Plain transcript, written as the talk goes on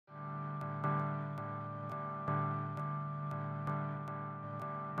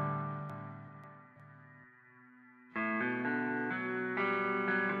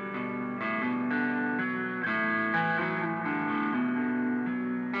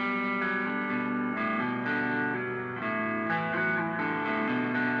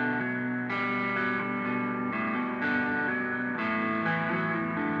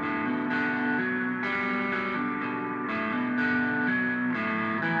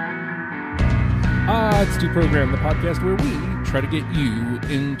It's Deprogram, the podcast where we try to get you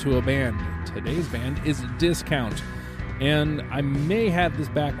into a band. Today's band is Discount. And I may have this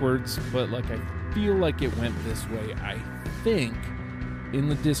backwards, but I feel like it went this way. I think in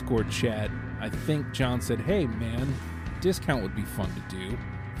the Discord chat, I think John said, hey man, Discount would be fun to do.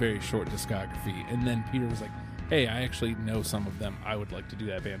 Very short discography. And then Peter was like, hey, I actually know some of them. I would like to do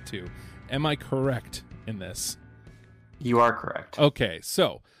that band too. Am I correct in this? You are correct. Okay,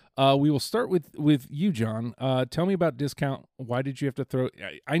 so we will start with you, John. Tell me about Discount. Why did you have to throw...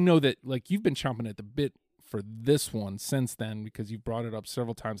 I know that you've been chomping at the bit for this one since then because you've brought it up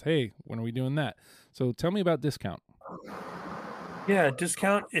several times. Hey, when are we doing that? So tell me about Discount. Yeah,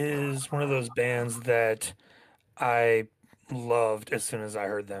 Discount is one of those bands that I loved as soon as I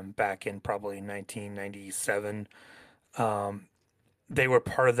heard them back in probably 1997. They were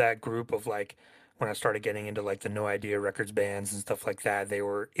part of that group of when I started getting into the No Idea Records bands and stuff like that, they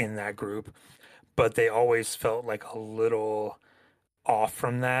were in that group, but they always felt a little off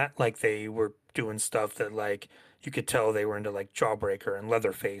from that. They were doing stuff that you could tell they were into Jawbreaker and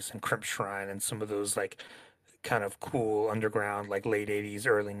Leatherface and Crimpshrine and some of those kind of cool underground late 80s,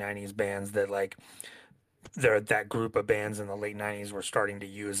 early 90s bands that that group of bands in the late 90s were starting to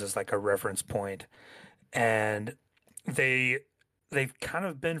use as a reference point. And they've kind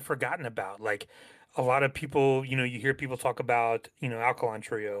of been forgotten about. A lot of people, you hear people talk about, Alkaline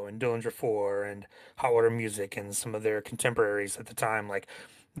Trio and Dillinger 4 and Hot Water Music and some of their contemporaries at the time,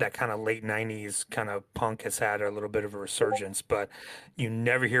 that kind of late 90s kind of punk has had a little bit of a resurgence, but you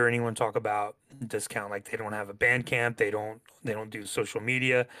never hear anyone talk about Discount. They don't have a band camp. They don't do social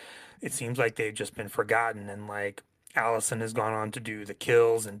media. It seems like they've just been forgotten. And Allison has gone on to do The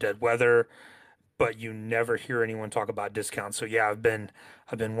Kills and Dead Weather, but you never hear anyone talk about Discount. So yeah, I've been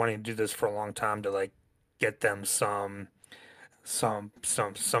wanting to do this for a long time to get them some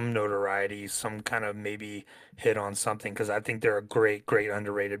notoriety, some kind of maybe hit on something, because I think they're a great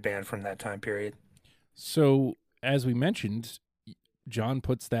underrated band from that time period. So as we mentioned, John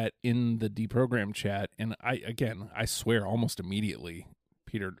puts that in the Deprogram chat, and I swear almost immediately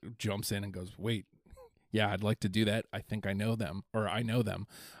Peter jumps in and goes, wait, yeah, I'd like to do that. I think I know them, or I know them.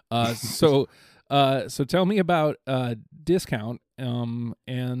 So tell me about Discount, and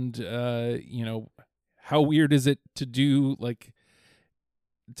how weird is it to do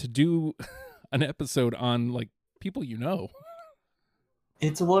an episode on people you know?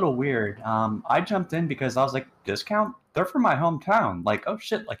 It's a little weird. I jumped in because I was like, Discount? They're from my hometown. Oh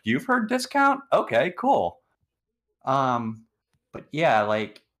shit, you've heard Discount? Okay, cool. But yeah,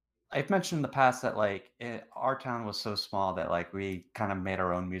 I've mentioned in the past that our town was so small that we kind of made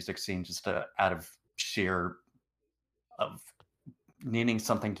our own music scene just out of sheer of needing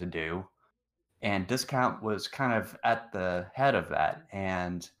something to do. And Discount was kind of at the head of that.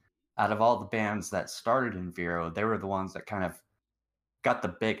 And out of all the bands that started in Vero, they were the ones that kind of got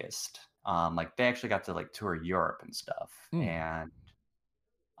the biggest. They actually got to tour Europe and stuff. And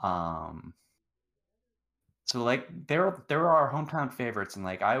so they were our hometown favorites, and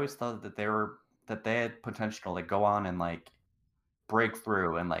I always thought that they had potential to go on and break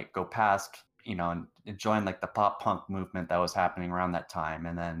through and go past, and join the pop punk movement that was happening around that time,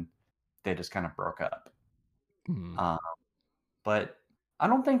 and then they just kind of broke up. But I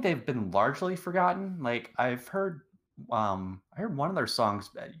don't think they've been largely forgotten. I heard one of their songs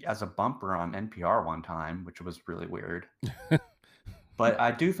as a bumper on NPR one time, which was really weird. But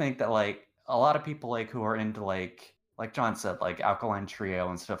I do think that a lot of people who are into like John said, Alkaline Trio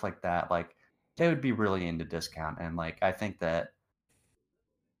and stuff like that, they would be really into Discount, and I think that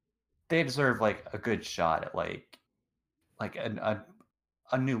they deserve a good shot at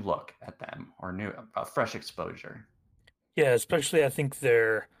a new look at them, or a fresh exposure. Yeah, especially I think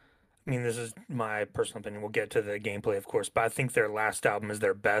this is my personal opinion. We'll get to the gameplay, of course, but I think their last album is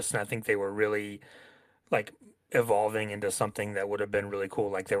their best, and I think they were really evolving into something that would have been really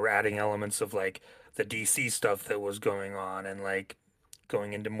cool. They were adding elements of the DC stuff that was going on, and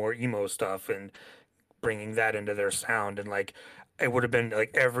going into more emo stuff and bringing that into their sound, and it would have been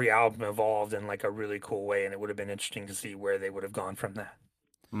every album evolved in a really cool way, and it would have been interesting to see where they would have gone from that.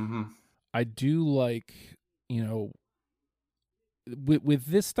 Mm-hmm. I do with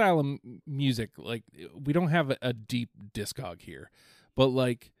this style of music, we don't have a deep discog here, but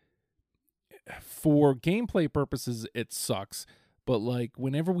for gameplay purposes it sucks, but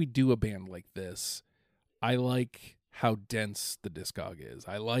whenever we do a band like this, I like how dense the discog is.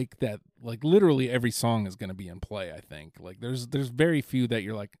 I like that literally every song is going to be in play. I think there's very few that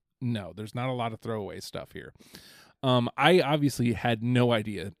you're no, there's not a lot of throwaway stuff here. I obviously had no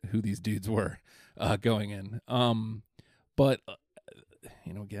idea who these dudes were going in, but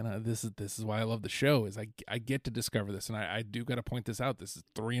again, this is why I love the show, is I get to discover this, and I do got to point this out. This is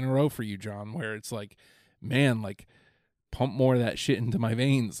 3 in a row for you, John, where it's like, man, like, pump more of that shit into my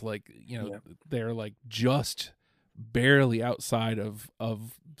veins. Like, they're like just barely outside of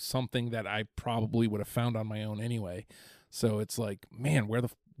something that I probably would have found on my own anyway. So it's like, man, where the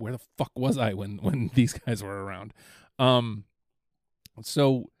fuck was I when these guys were around?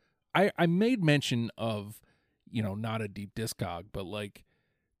 So I made mention of, not a deep discog, but like,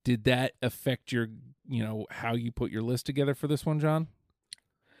 did that affect your, how you put your list together for this one, John?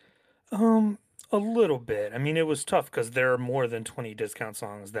 A little bit. I mean, it was tough because there are more than 20 Discount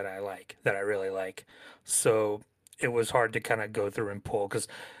songs that I really like. So it was hard to kind of go through and pull because,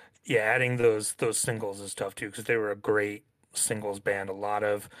 yeah, adding those singles is tough too because they were a great singles band. A lot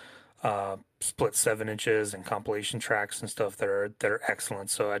of split 7 inches and compilation tracks and stuff that are excellent.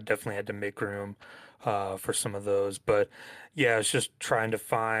 So I definitely had to make room for some of those. But yeah, it's just trying to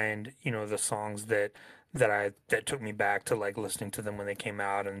find, the songs that took me back to like listening to them when they came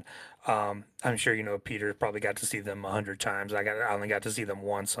out. And I'm sure Peter probably got to see them 100 times. I only got to see them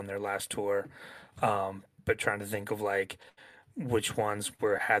once on their last tour. But trying to think of like which ones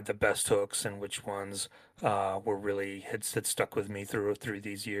had the best hooks and which ones were really had stuck with me through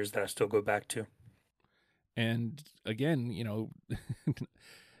these years that I still go back to. And again,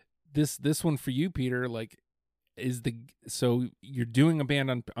 this one for you, Peter, like, so you're doing a band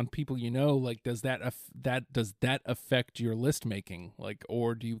on people, like, does that affect your list making, like,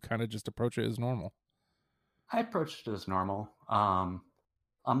 or do you kind of just approach it as normal? I approached it as normal. I'm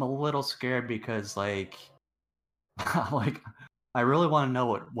a little scared because like like I really want to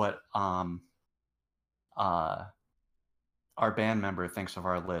know what our band member thinks of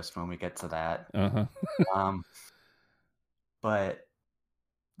our list when we get to that. But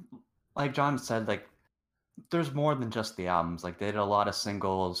like John said, like, there's more than just the albums. Like, they did a lot of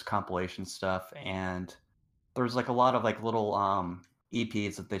singles, compilation stuff, and there's like a lot of like little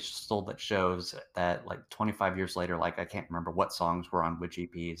EPs that they sold at shows that like 25 years later, like, I can't remember what songs were on which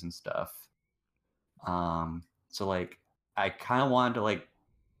EPs and stuff. So like, I kind of wanted to like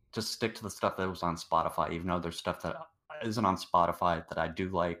just stick to the stuff that was on Spotify, even though there's stuff that isn't on Spotify that I do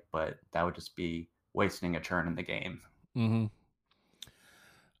like, but that would just be wasting a turn in the game. Mm-hmm.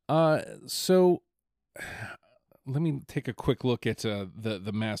 So let me take a quick look at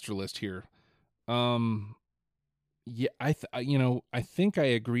the master list here. Yeah, I think I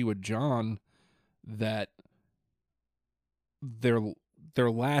agree with John that their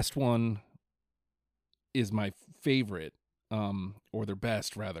last one is my favorite, or their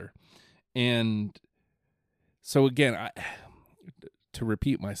best rather. And so again, to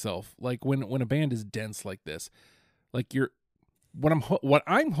repeat myself, like when a band is dense like this, like what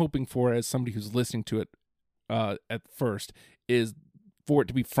I'm hoping for as somebody who's listening to it at first is for it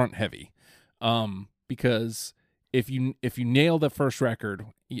to be front heavy, because if you nail the first record,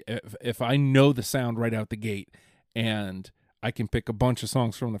 if I know the sound right out the gate and I can pick a bunch of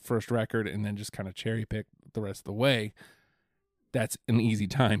songs from the first record and then just kind of cherry pick the rest of the way, that's an easy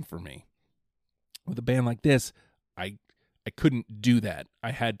time for me. With a band like this, I couldn't do that.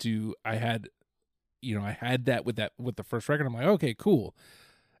 I had that with the first record. I'm like, okay, cool.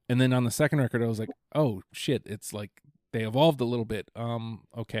 And then on the second record, I was like, oh shit, it's like they evolved a little bit.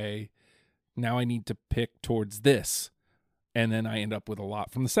 Okay, now I need to pick towards this. And then I end up with a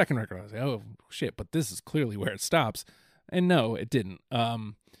lot from the second record. I was like, oh shit, but this is clearly where it stops. And no, it didn't.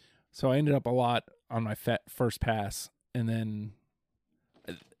 So I ended up a lot on my first pass, and then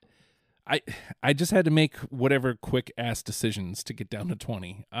I just had to make whatever quick ass decisions to get down to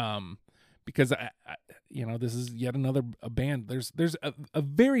 20. Because I this is yet another band. There's a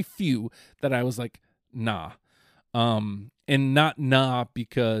very few that I was like, nah. And not nah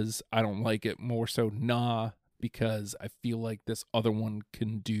because I don't like it, more so nah because I feel like this other one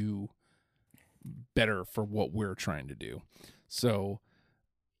can do better for what we're trying to do. So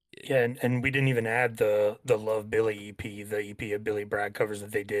yeah, and we didn't even add the Love Billy EP, the EP of Billy Bragg covers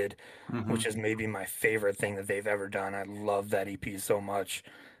that they did, which is maybe my favorite thing that they've ever done. I love that EP so much.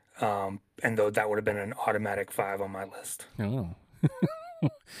 And though that would have been an automatic 5 on my list. Oh.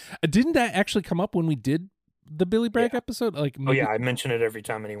 Didn't that actually come up when we did the Billy Bragg episode? Like, maybe... Oh yeah, I mention it every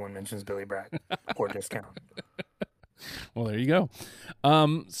time anyone mentions Billy Bragg or Discount. Well, there you go.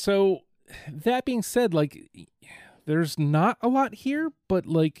 So that being said, like, there's not a lot here, but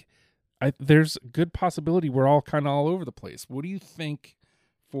like, there's a good possibility we're all kind of all over the place. What do you think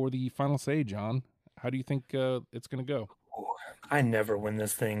for the final say, John? How do you think it's going to go? I never win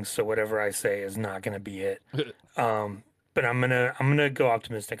this thing, so whatever I say is not going to be it. But I'm gonna go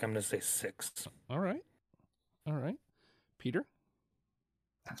optimistic. I'm gonna say 6. All right, Peter.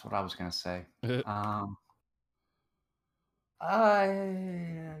 That's what I was gonna say. I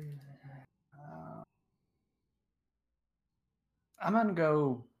I'm gonna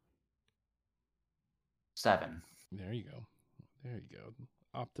go 7. There you go. There you go.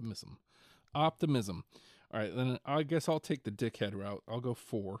 Optimism. Optimism. All right, then I guess I'll take the dickhead route. I'll go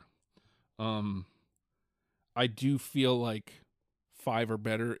 4. I do feel like 5 or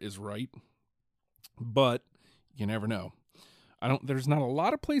better is right, but you never know. There's not a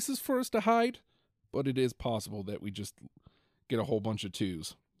lot of places for us to hide, but it is possible that we just get a whole bunch of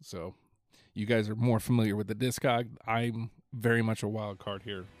 2s. So you guys are more familiar with the Discog. I'm very much a wild card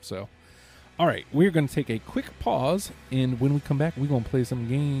here. So, all right, we're going to take a quick pause, and when we come back, we're going to play some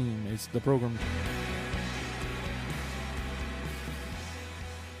game. It's the program.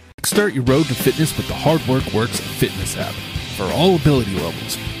 Start your road to fitness with the Hard Work Works fitness app. For all ability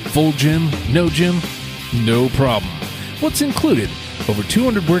levels, full gym, no problem. What's included? Over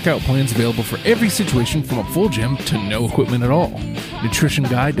 200 workout plans available for every situation from a full gym to no equipment at all. Nutrition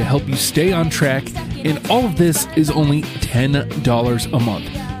guide to help you stay on track, and all of this is only $10 a month.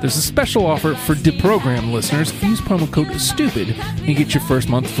 There's a special offer for Deprogram listeners. Use promo code STUPID and get your first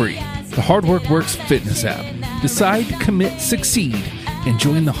month free. The Hard Work Works fitness app. Decide, commit, succeed, and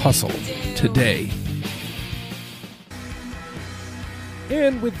join the hustle today.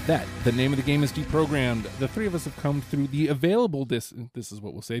 And with that, the name of the game is Deprogrammed. The three of us have come through the available this is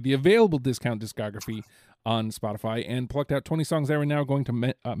what we'll say, the available discount discography on Spotify, and plucked out 20 songs that we're now going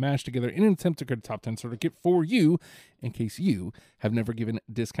to mash together in an attempt to get a top 10 certificate for you, in case you have never given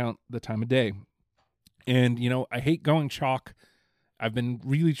Discount the time of day. And, you know, I hate going chalk. I've been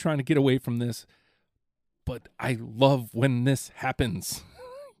really trying to get away from this, but I love when this happens.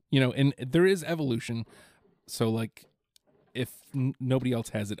 You know, and there is evolution. So, like, if nobody else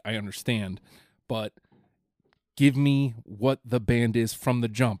has it, I understand. But give me what the band is from the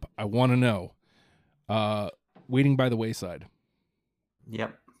jump. I want to know. Waiting by the Wayside.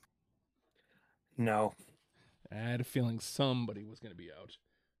 Yep. No. I had a feeling somebody was going to be out.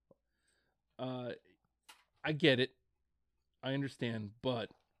 I get it. I understand, but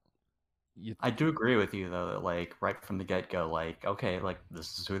I do agree with you though that, like, right from the get-go, like, okay, like,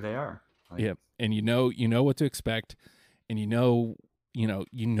 this is who they are. Like, yeah, and you know what to expect, and you know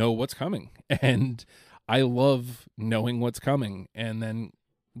what's coming, and I love knowing what's coming, and then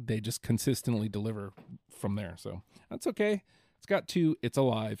they just consistently deliver from there. So that's okay. It's got 2. It's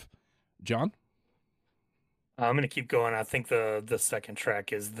alive. John? I'm going to keep going. I think the second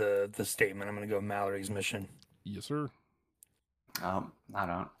track is the statement. I'm going to go Mallory's Mission. Yes, sir. I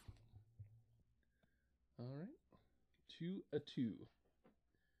don't. All right. 2-2.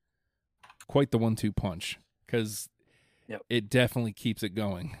 Quite the 1-2 punch, because it definitely keeps it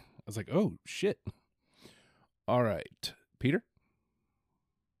going. I was like, oh, shit. All right. Peter?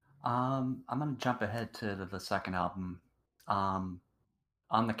 I'm going to jump ahead to the second album. On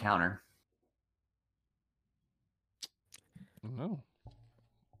the Counter. No.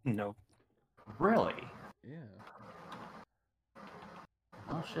 No. Really? Yeah.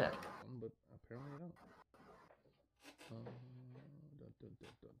 Oh, shit. But apparently I don't.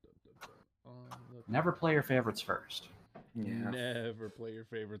 Never play your favorites first. Yeah. Never play your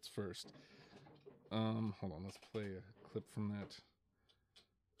favorites first. Hold on, let's play a clip from that.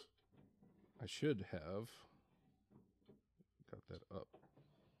 I should have got that up.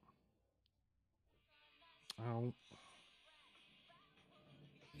 Oh.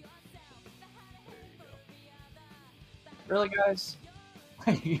 There you go. Really, guys?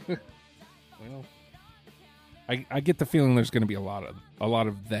 Well, I get the feeling there's going to be a lot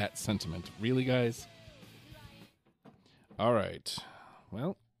of that sentiment. Really, guys? All right.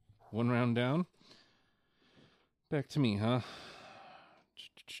 Well, one round down. Back to me, huh?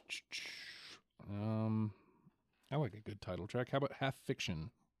 I like a good title track. How about Half Fiction?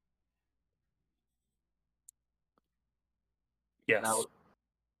 Yes. Now,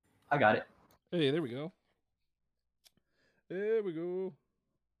 I got it. Hey, there we go. There we go.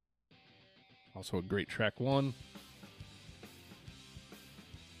 Also a great track 1.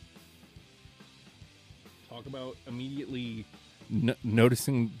 Talk about immediately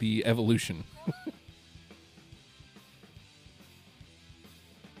noticing the evolution.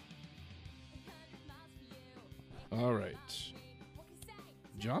 All right.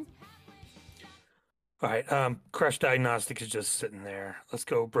 John? All right. Crush Diagnostic is just sitting there. Let's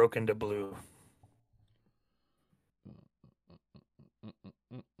go Broken to Blue.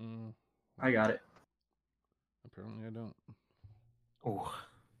 I got it. Apparently I don't. Oh.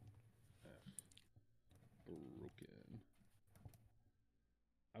 Broken.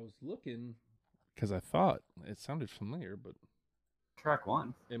 I was looking because I thought it sounded familiar, but track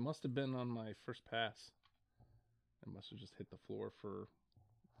one. It must have been on my first pass. It must have just hit the floor for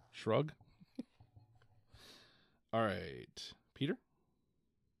shrug. All right, Peter?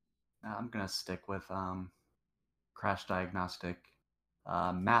 I'm going to stick with Crash Diagnostic.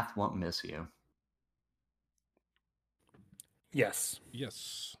 Math Won't Miss You. Yes.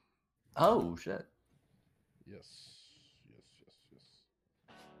 Yes. Oh, shit. Yes.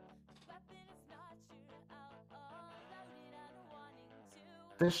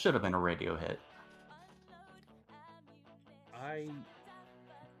 This should have been a radio hit. I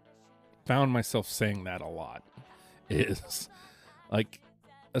found myself saying that a lot. Is like,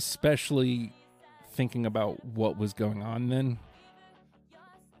 especially thinking about what was going on then.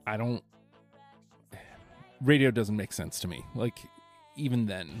 Radio doesn't make sense to me. Like, even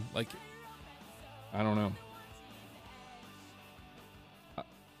then, like, I don't know.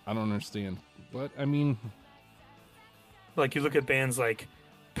 I don't understand. But, I mean... Like, you look at bands like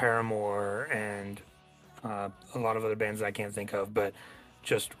Paramore and a lot of other bands I can't think of, but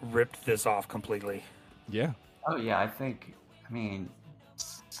just ripped this off completely. Yeah. Oh, yeah, I mean,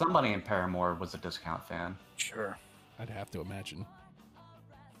 somebody in Paramore was a Discount fan. Sure. I'd have to imagine.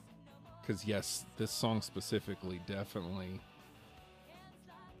 Because, yes, this song specifically, definitely.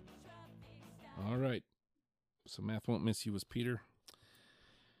 All right. So, Math Won't Miss You was Peter.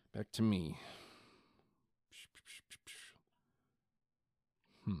 Back to me.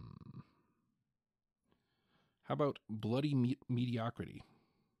 How about Bloody Mediocrity?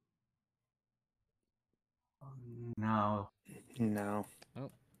 No.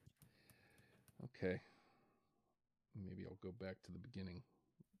 Oh. Okay. Maybe I'll go back to the beginning.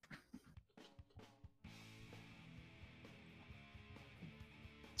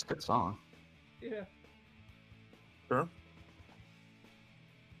 It's a good song. Yeah. Sure.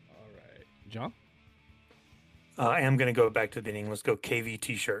 All right. John? I am going to go back to the beginning. Let's go KV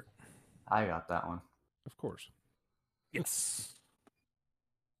T-shirt. I got that one. Of course. Yes.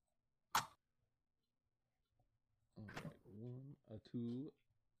 All right. 1, 2,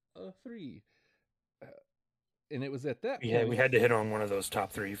 3. And it was at that point. Yeah, we had to hit on one of those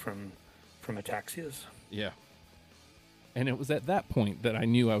top three from Ataxias. Yeah. And it was at that point that I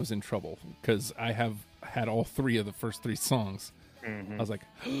knew I was in trouble because I have had all three of the first three songs. Mm-hmm. I was like,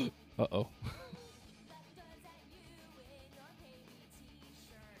 uh-oh.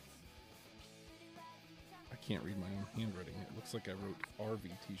 I can't read my own handwriting. It looks like I wrote RV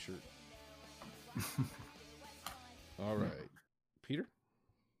t-shirt. All right. Peter?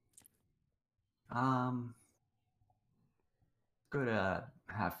 Go to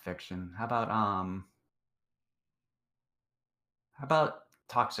Half Fiction. How about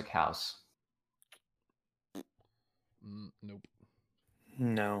Toxic House? Nope.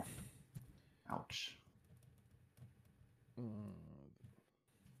 No. Ouch.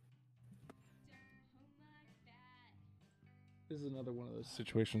 This is another one of those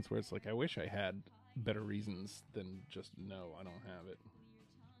situations where it's like, I wish I had better reasons than just, no, I don't have it.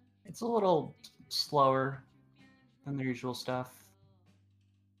 It's a little slower than the usual stuff.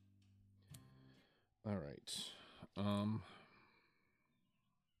 All right.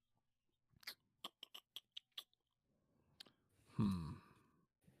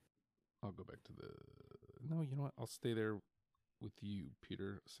 I'll go back to the... No, you know what? I'll stay there with you,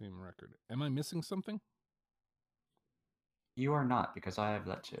 Peter. Same record. Am I missing something? You are not, because I have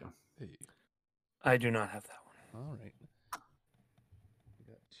that too. Hey. I do not have that one. All right. I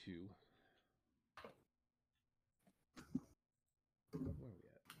got 2. Where are we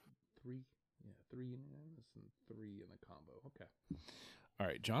at? 3? Yeah, 3 unanimous and 3 in the combo. Okay. All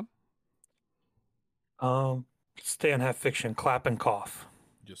right, John? Stay on Half Fiction. Clap and Cough.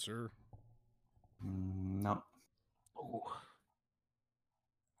 Yes, sir. Nope. Ooh.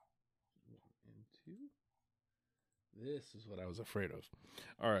 1 and 2. This is what I was afraid of.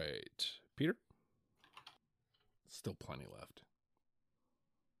 All right, Peter? Still plenty left.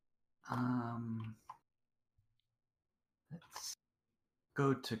 Let's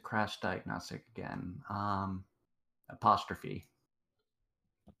go to Crash Diagnostic again. Apostrophe.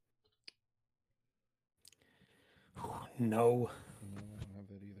 No. No, I don't have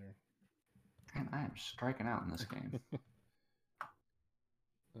that either. Man, I am striking out in this game. There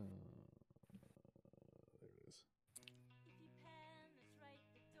it is.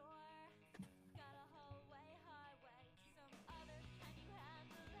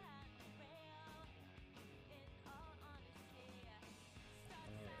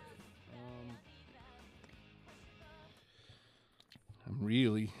 I'm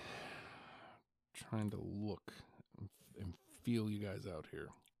really trying to look and feel you guys out here.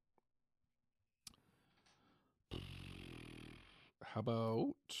 How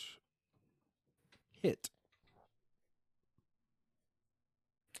about Hit?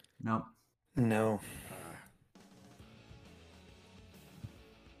 Nope. No.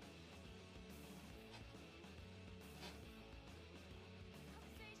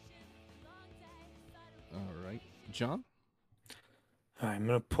 All right. John? All right, I'm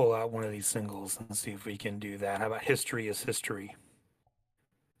going to pull out one of these singles and see if we can do that. How about History is History?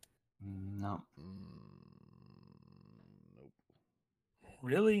 Nope. Nope.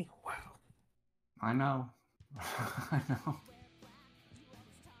 Really? Wow. I know. I know.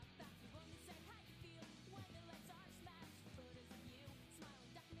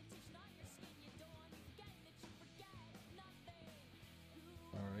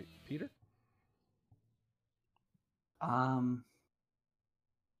 All right. Peter?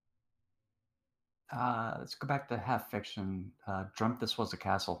 Let's go back to Half Fiction. Dreamt This Was a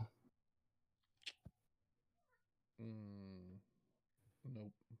Castle.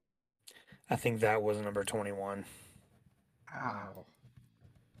 Nope. I think that was number 21. Oh.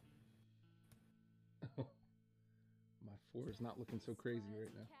 My 4 is not looking so crazy right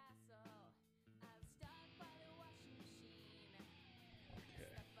now.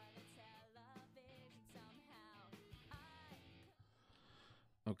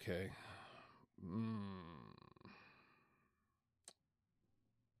 Okay.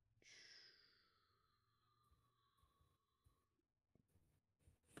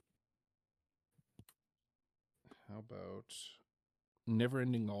 How about Never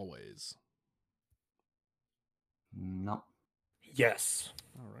Ending Always? Nope. Yes.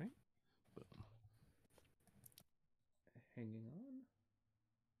 All right. Boom. Hanging on.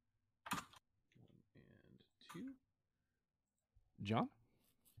 1 and 2. John?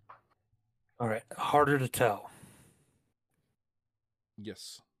 All right. Harder to Tell.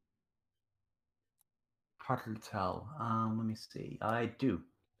 Yes. Harder to tell. Let me see. I do.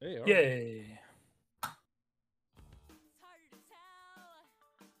 Hey, all right. Yay.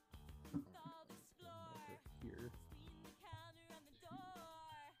 Here.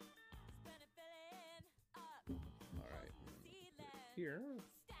 All right. Here.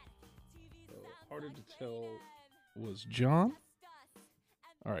 So Harder to Tell was John.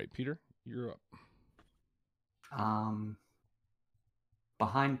 All right, Peter, you're up.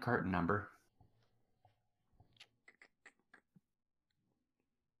 Behind Curtain Number.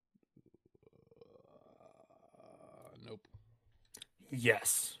 Nope.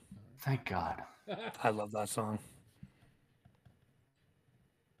 Yes. Thank God. I love that song.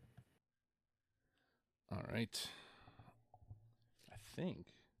 All right. I think.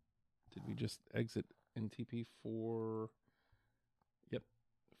 Did we just exit NTP 4? Yep.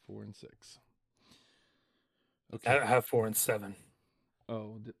 4 and 6. Okay. I have 4 and 7.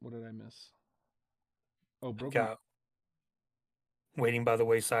 Oh, what did I miss? Oh, Broken. Got Waiting by the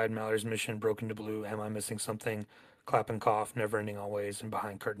Wayside, Mallory's Mission, Broken to Blue, Am I Missing Something, Clap and Cough, Never Ending Always, and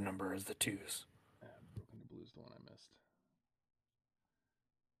Behind Curtain Number is the 2s. Broken to Blue is the one I missed.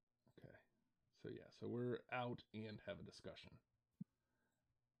 Okay. So yeah, so we're out and have a discussion.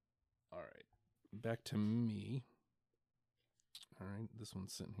 All right. Back to me. All right, this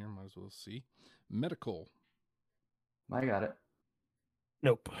one's sitting here. Might as well see. Medical. I got it.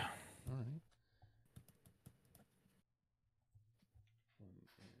 Nope. All right. 1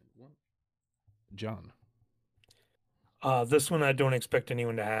 and 1. John. This one I don't expect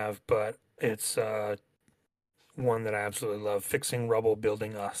anyone to have, but it's one that I absolutely love. Fixing Rubble,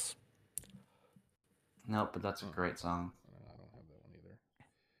 Building Us. Nope, but that's a great song. I don't have that one either.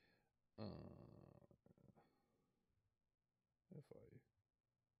 If I...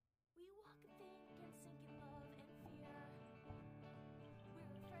 We walk and think and sink in love and fear.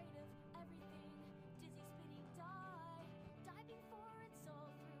 We're afraid of everything. Dizzy spinning die. Diving for and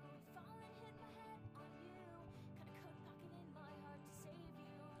soul through. Fall and hit my head on you. Cut a coat pocket in my heart to save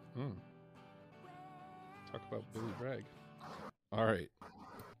you. Talk about Billy Bragg. All right.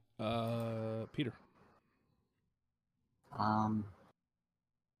 Peter.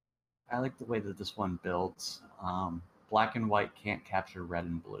 I like the way that this one builds. Black and white can't capture red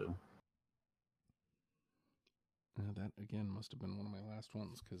and blue. That again must have been one of my last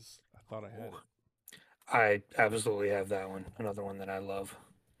ones because I thought I had it. I absolutely have that one. Another one that I love.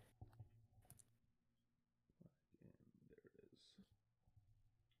 And there it is.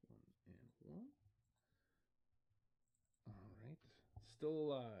 1 and 1. All right. Still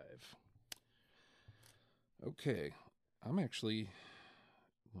alive. Okay. I'm actually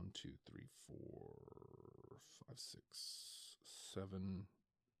 1, 2, 3, 4, 5, 6, 7,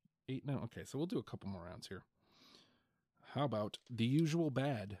 8 now. Okay, so we'll do a couple more rounds here. How about The Usual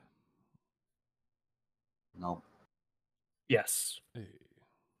Bad? Nope. Yes. Hey.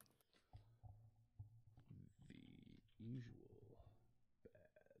 The usual bad.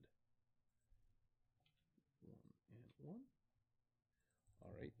 1 and 1.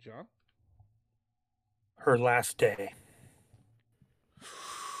 All right, John. Her Last Day.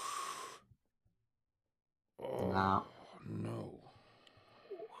 Oh, No. no.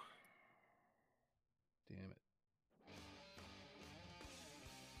 Damn it.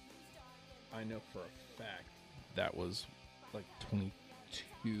 I know for a fact that was like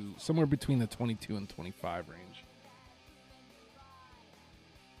 22, somewhere between the 22 and 25 range.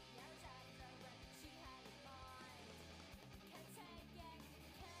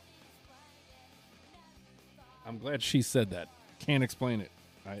 I'm glad she said that. Can't explain it.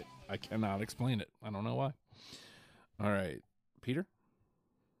 I cannot explain it. I don't know why. All right, Peter?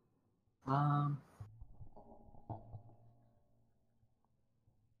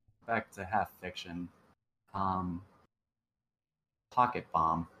 Back to half fiction. Pocket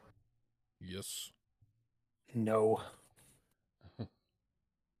Bomb. Yes. No. And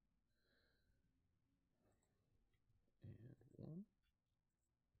 1.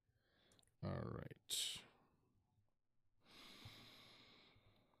 All right.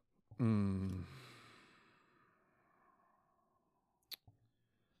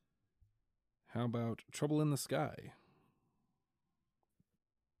 How about Trouble in the Sky?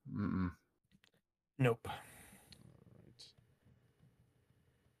 Mm-mm. Nope. All right.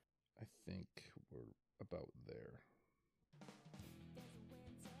 I think we're about there.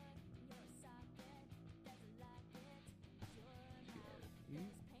 TRE.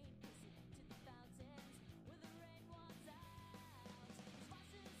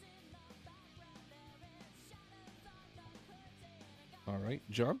 All right,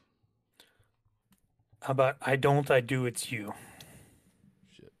 John? How about I Don't, I Do, It's You?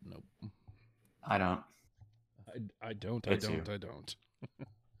 Shit, nope. I don't. I don't. It's you. I don't.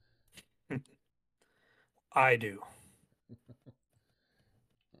 I Do.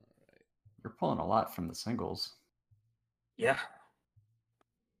 You're pulling a lot from the singles. Yeah.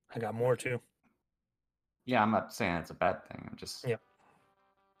 I got more too. Yeah, I'm not saying it's a bad thing. I'm just. Yep.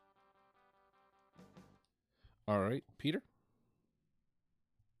 All right, Peter?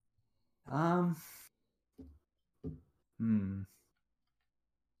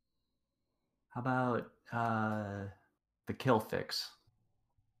 How about the Kill Fix?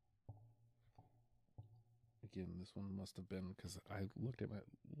 Again, this one must have been because I looked at my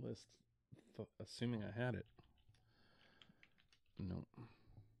list assuming I had it. Nope.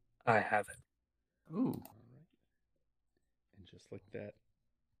 I have it. Ooh. All right. And just like that,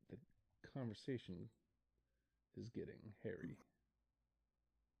 the conversation is getting hairy.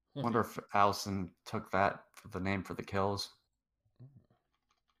 Wonder if Allison took that for the name for the kills.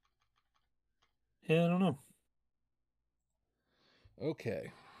 Yeah, I don't know.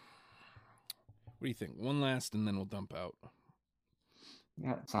 Okay. What do you think? One last and then we'll dump out.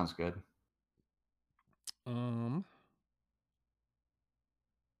 Yeah, it sounds good.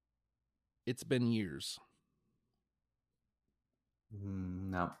 It's been years.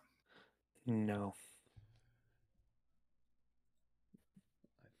 No. No.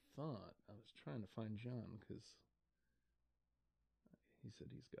 I thought I was trying to find John because he said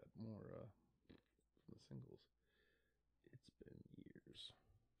he's got more from the singles. It's been years.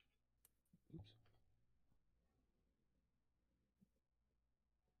 Oops.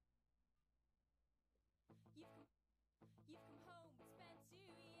 You've come home, it's been 2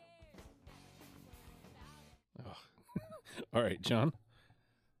 years. Oh. All right, John.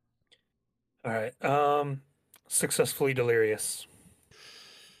 All right. Successfully Delirious.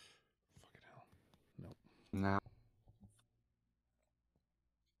 Fucking hell. Nope. No.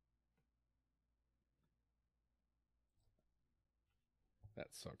 That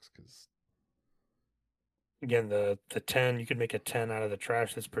sucks because Again, the 10, you could make a 10 out of the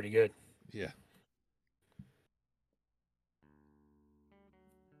trash. That's pretty good. yeah.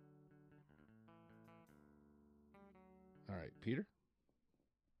 All right, Peter.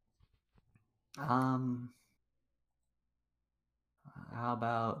 How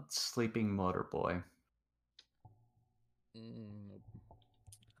about Sleeping Motor Boy? Nope.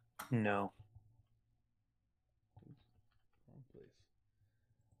 No. Wrong place.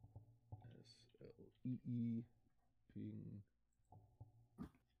 SLEE being.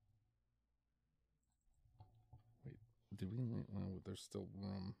 Wait, did we? Oh, there's still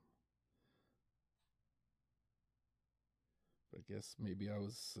room. But I guess maybe I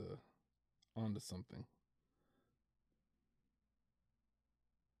was onto something.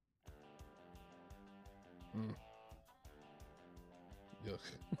 Yuck.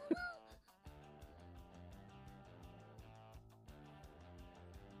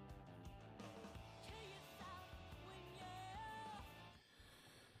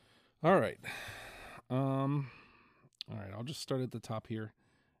 All right. All right, I'll just start at the top here.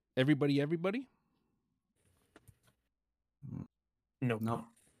 Everybody. Nope. Nope.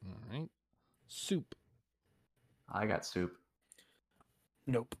 All right. Soup. I got soup.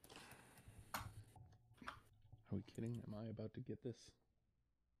 Nope. Are we kidding? Am I about to get this?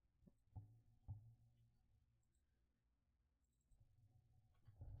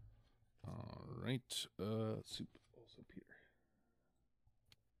 All right. Soup. Also Peter.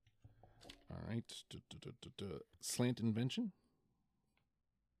 All right. Slant invention.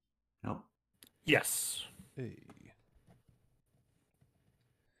 Nope. Yes. Hey.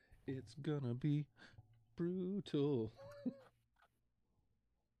 It's gonna be brutal.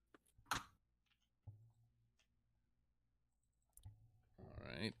 All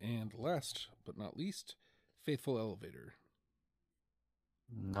right. And last but not least, Faithful Elevator.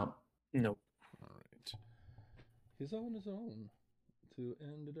 Nope. Nope. All right. His own to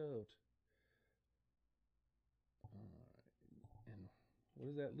end it out. And what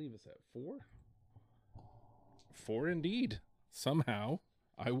does that leave us at? 4? 4 indeed. Somehow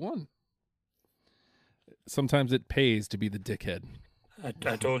I won. Sometimes it pays to be the dickhead. I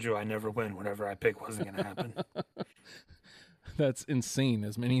told you I never win. Whatever I pick wasn't going to happen. That's insane.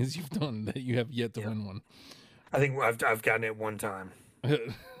 As many as you've done, that you have yet to win one. I think I've gotten it one time. All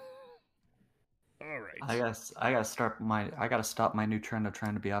right. I gotta stop my new trend of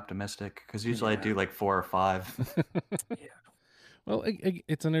trying to be optimistic, because usually I do like 4 or 5. Well,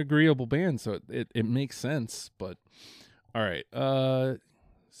 it's an agreeable band, so it makes sense. But all right,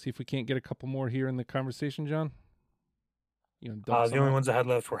 see if we can't get a couple more here in the conversation, John. The only ones I had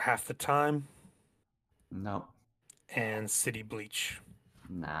left were Half the Time Nope. and City Bleach.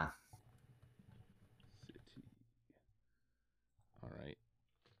 Nah. City. All right,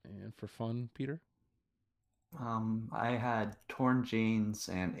 and for fun, Peter. I had Torn Jeans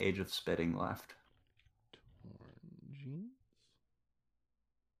and Age of Spitting left. Torn jeans.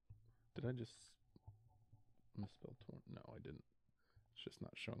 Did I just misspell torn? No, I didn't. It's just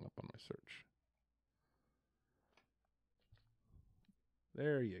not showing up on my search.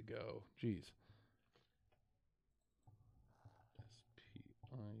 There you go. Jeez. SPITTI.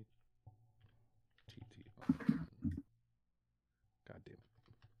 God damn it.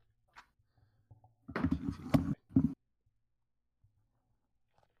 TTI.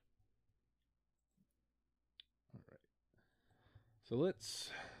 All right. So let's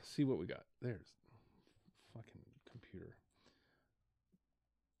see what we got. There's fucking computer.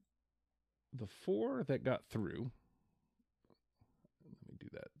 The 4 that got through. Let me do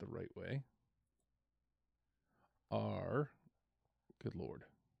that the right way. Are, good Lord.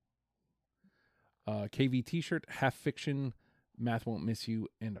 KV T-shirt, Half Fiction, Math Won't Miss You,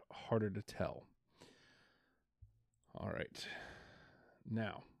 and Harder to Tell. All right.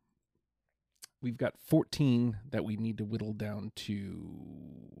 Now, we've got 14 that we need to whittle down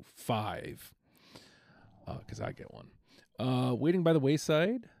to 5. Because I get one. Waiting by the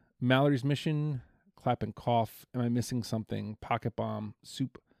Wayside, Mallory's Mission, Clap and Cough, Am I Missing Something, Pocket Bomb,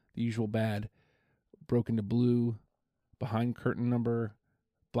 Soup, The Usual Bad, Broken to Blue, Behind Curtain Number,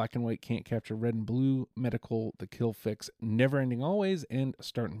 Black and White Can't Capture Red and Blue, Medical, The Kill Fix, Never Ending Always, and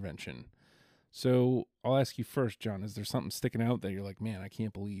Start Invention. So I'll ask you first, John, is there something sticking out that you're like, man, I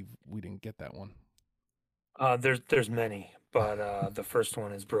can't believe we didn't get that one? There's many, but the first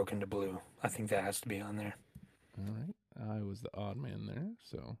one is Broken to Blue. I think that has to be on there. All right. I was the odd man there,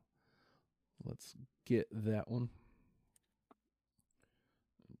 so let's get that one.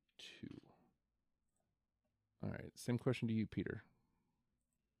 2. All right. Same question to you, Peter.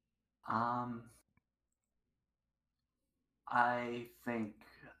 I think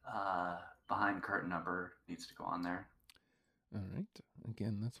Behind Curtain Number needs to go on there. All right.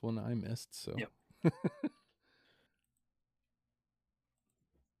 Again, that's one I missed, so. Yep.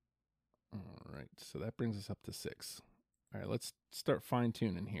 All right. So that brings us up to 6. All right, let's start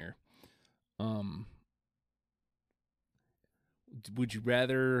fine-tuning here. Would you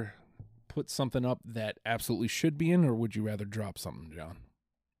rather put something up that absolutely should be in, or would you rather drop something, John?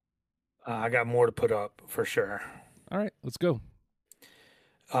 I got more to put up for sure. All right, let's go.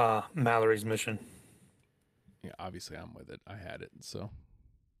 Mallory's Mission. Yeah, obviously I'm with it. I had it, so.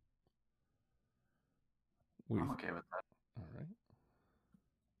 I'm okay with that. All right.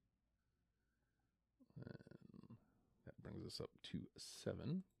 And that brings us up to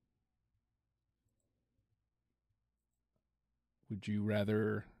 7. Would you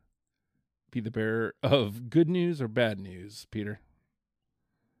rather be the bearer of good news or bad news, Peter?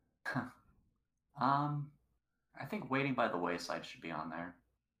 I think Waiting by the Wayside should be on there.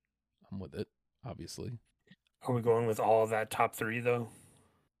 I'm with it, obviously. Are we going with all of that top 3 though?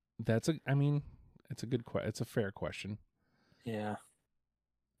 it's a good it's a fair question. Yeah.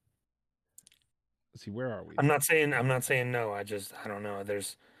 Let's see, where are we? I'm not saying no. I don't know.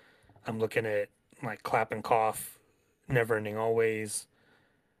 I'm looking at like Clap and Cough, Never Ending Always,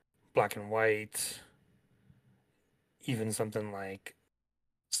 Black and White, even something like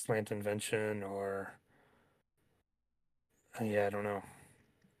Slant Invention or yeah, I don't know.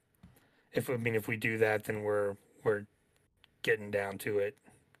 If we do that, then we're getting down to it.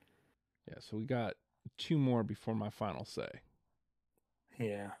 Yeah, so we got 2 more before my final say.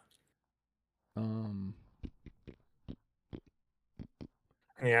 Yeah. Um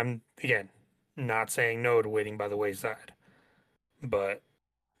I mean, I'm again not saying no to Waiting by the Wayside, but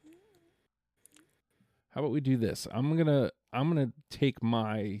how about we do this? I'm gonna take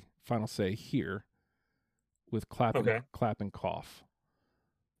my final say here with Clap and Cough.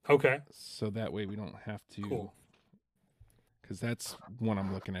 Okay. So that way we don't have to, Cool. because that's one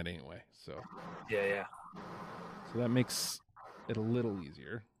I'm looking at anyway. So Yeah. so that makes it a little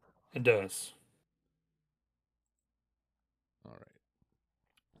easier. It does. All right.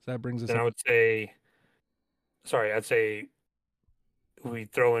 So that brings us Then up. I'd say we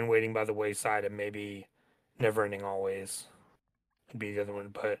throw in Waiting by the Wayside and maybe Never Ending Always would be the other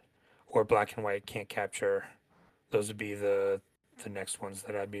one, or Black and White Can't Capture. Those would be the next ones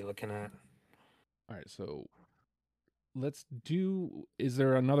that I'd be looking at. All right, so let's do. Is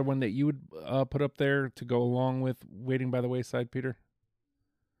there another one that you would put up there to go along with Waiting by the Wayside, Peter?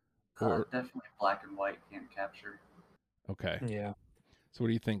 Or Definitely Black and White Can't Capture. okay, Yeah. so what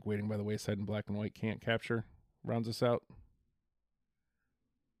do you think? Waiting by the Wayside and Black and White Can't Capture rounds us out.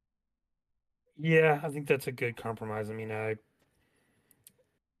 Yeah, I think that's a good compromise. I mean,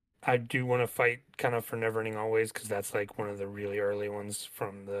 I do want to fight kind of for Never Ending Always because that's like one of the really early ones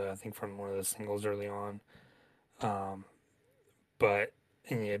from one of the singles early on. But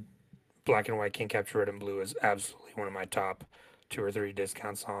yeah, Black and White Can't Capture Red and Blue is absolutely one of my top 2 or 3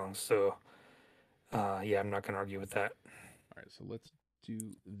 discount songs. So, yeah, I'm not gonna argue with that. All right, so let's do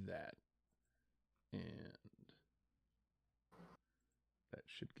that, and that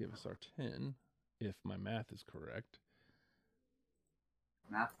should give us our 10 if my math is correct.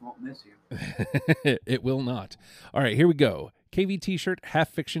 Math won't miss you. It will not. All right, here we go. KV T-shirt, Half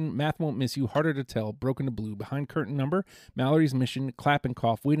Fiction, Math Won't Miss You, Harder to Tell, Broken to Blue, Behind Curtain Number, Mallory's Mission, Clap and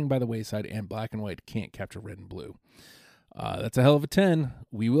Cough, Waiting by the Wayside, and Black and White Can't Capture Red and Blue. That's a hell of a 10.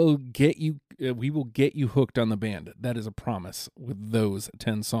 We will get you hooked on the band. That is a promise with those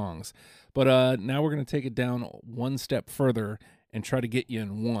 10 songs. But now we're going to take it down one step further and try to get you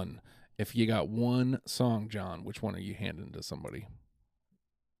in one. If you got one song, John, which one are you handing to somebody?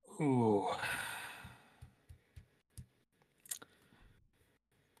 Ooh.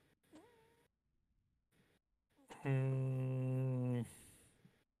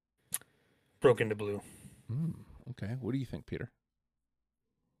 Broken to Blue. Okay. What do you think, Peter?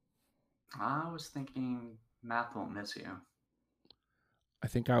 I was thinking Math Won't Miss You. I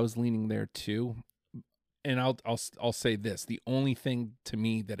think I was leaning there too. And I'll say this: the only thing to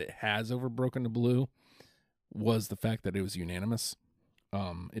me that it has over Broken to Blue was the fact that it was unanimous.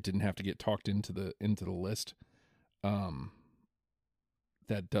 It didn't have to get talked into the list.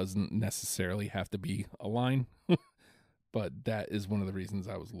 That doesn't necessarily have to be a line, but that is one of the reasons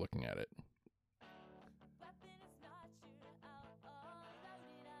I was looking at it.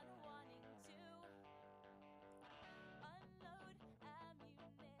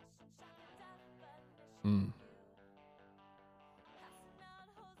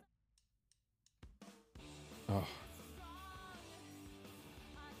 Oh,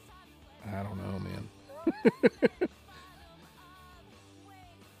 I don't know, man.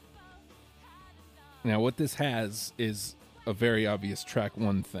 Now, what this has is a very obvious track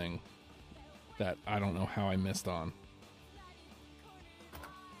 1 thing that I don't know how I missed on.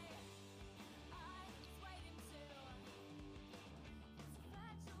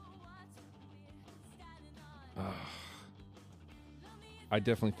 I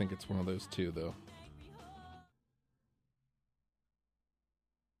definitely think it's one of those two, though.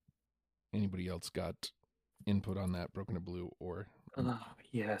 Anybody else got input on that, Broken to Blue, or?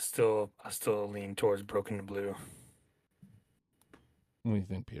 Yeah, I still lean towards Broken to Blue. What do you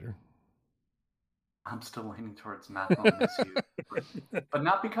think, Peter? I'm still leaning towards Math Won't Miss You. But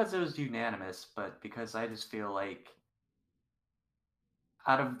not because it was unanimous, but because I just feel like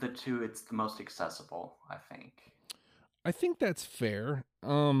out of the two, it's the most accessible, I think. I think that's fair.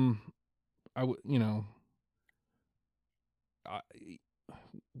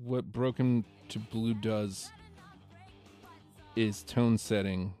 What Broken to Blue does is tone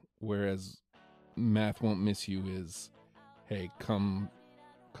setting, whereas Math Won't Miss You is, hey, come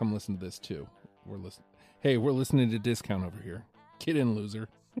come listen to this too. Hey, we're listening to Discount over here. Get in, loser.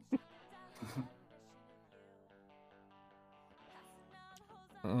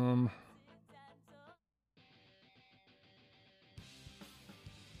 I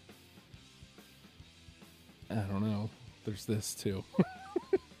don't know. There's this too.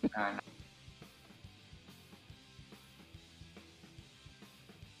 I know.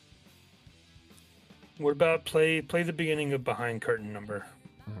 What about play the beginning of Behind Curtain Number?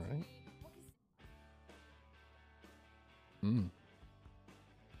 All right. Mm.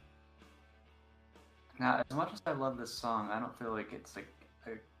 Now, as much as I love this song, I don't feel like it's like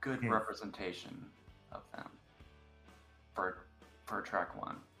a good representation of them for track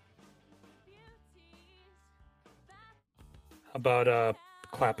one. How about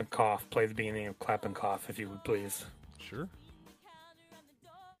Clap and Cough? Play the beginning of Clap and Cough, if you would please. Sure.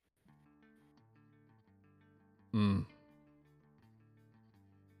 Mm.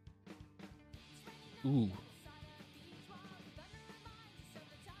 Ooh.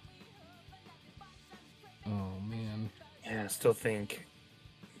 Oh, man. Yeah, I still think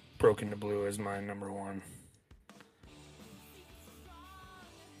Broken to Blue is my number one.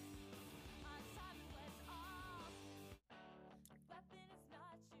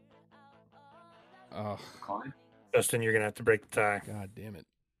 Colin? Justin, you're going to have to break the tie. God damn it.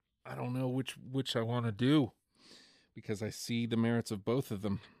 I don't know which I want to do because I see the merits of both of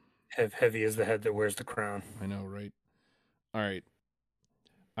them. Heavy is the head that wears the crown. I know, right? All right.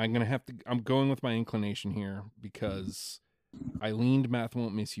 I'm going with my inclination here because I leaned Math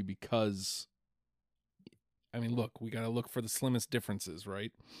Won't Miss You because, I mean, look, we got to look for the slimmest differences,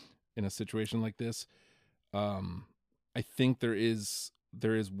 right? In a situation like this. I think there is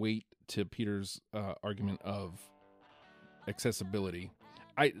weight to Peter's argument of accessibility.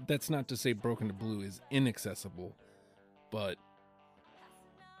 That's not to say Broken to Blue is inaccessible, but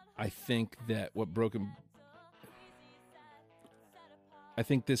I think that I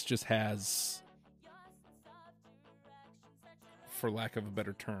think this just has, for lack of a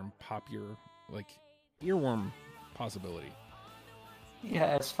better term, popular, like, earworm possibility. Yeah,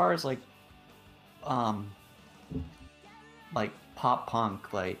 as far as like pop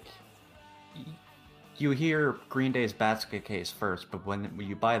punk, like you hear Green Day's Basket Case first, but when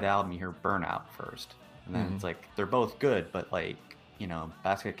you buy the album, you hear Burnout first, and then it's like they're both good, but like, you know,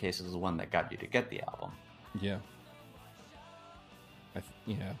 Basket Case is the one that got you to get the album. Yeah.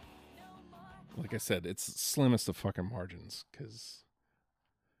 Yeah. Like I said, it's slimmest of fucking margins because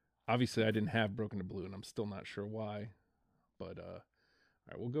obviously I didn't have Broken to Blue, and I'm still not sure why. But all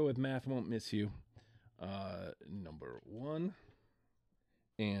right, we'll go with Math Won't Miss You, number one,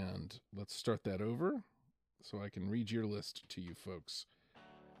 and let's start that over so I can read your list to you folks.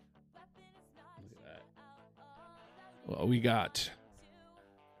 Look at that. Well, we got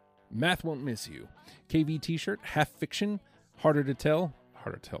Math Won't Miss You, KV T-shirt, Half Fiction, Harder to Tell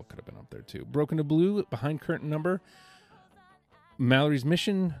could have been up there too. Broken to Blue, Behind Curtain Number, Mallory's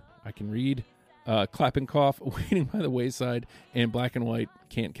Mission, I can read, Clap and Cough, Waiting by the Wayside, and Black and White,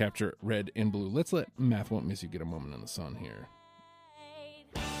 Can't Capture Red and Blue. Let's let Math Won't Miss You get a moment in the sun here.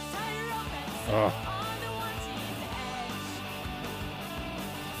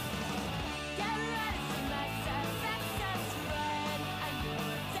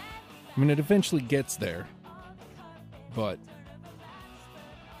 I mean, it eventually gets there, but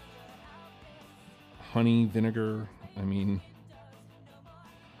honey, vinegar, I mean,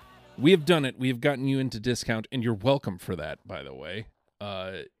 we have done it. We have gotten you into Discount, and you're welcome for that, by the way.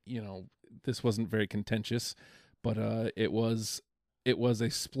 You know, this wasn't very contentious, but it was a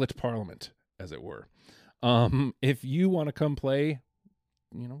split parliament, as it were. If you want to come play,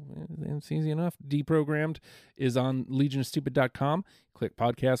 you know, it's easy enough. Deprogrammed is on legionofstupid.com. Click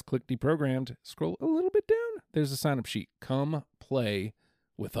podcast, click Deprogrammed, scroll a little bit down. There's a sign-up sheet. Come play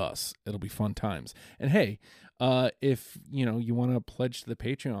with us. It'll be fun times. And hey, if you know you want to pledge to the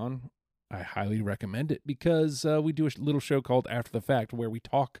Patreon, I highly recommend it because we do a little show called After the Fact where we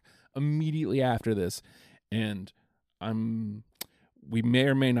talk immediately after this, and we may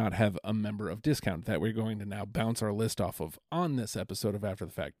or may not have a member of Discount that we're going to now bounce our list off of on this episode of After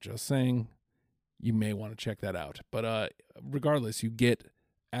the Fact. Just saying, you may want to check that out. But regardless, you get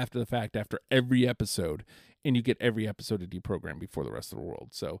After the Fact after every episode, and you get every episode of Deprogram before the rest of the world.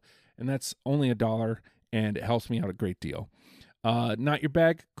 So, and that's only $1, and it helps me out a great deal. Not your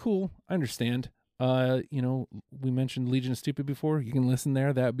bag? Cool, I understand. You know, we mentioned Legion of Stupid before. You can listen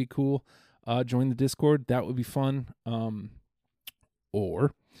there. That would be cool. Join the Discord. That would be fun.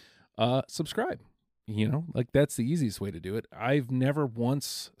 Or subscribe. You know, like that's the easiest way to do it. I've never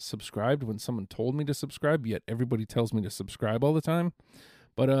once subscribed when someone told me to subscribe, yet everybody tells me to subscribe all the time.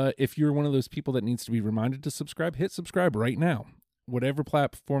 But if you're one of those people that needs to be reminded to subscribe, hit subscribe right now. Whatever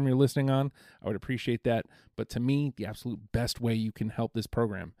platform you're listening on, I would appreciate that. But to me, the absolute best way you can help this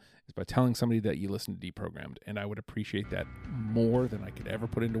program is by telling somebody that you listen to Deprogrammed, and I would appreciate that more than I could ever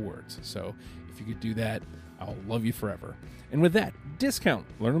put into words. So if you could do that, I'll love you forever. And with that, Discount.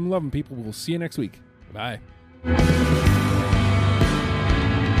 Learn them, love them, people. We'll see you next week. Bye.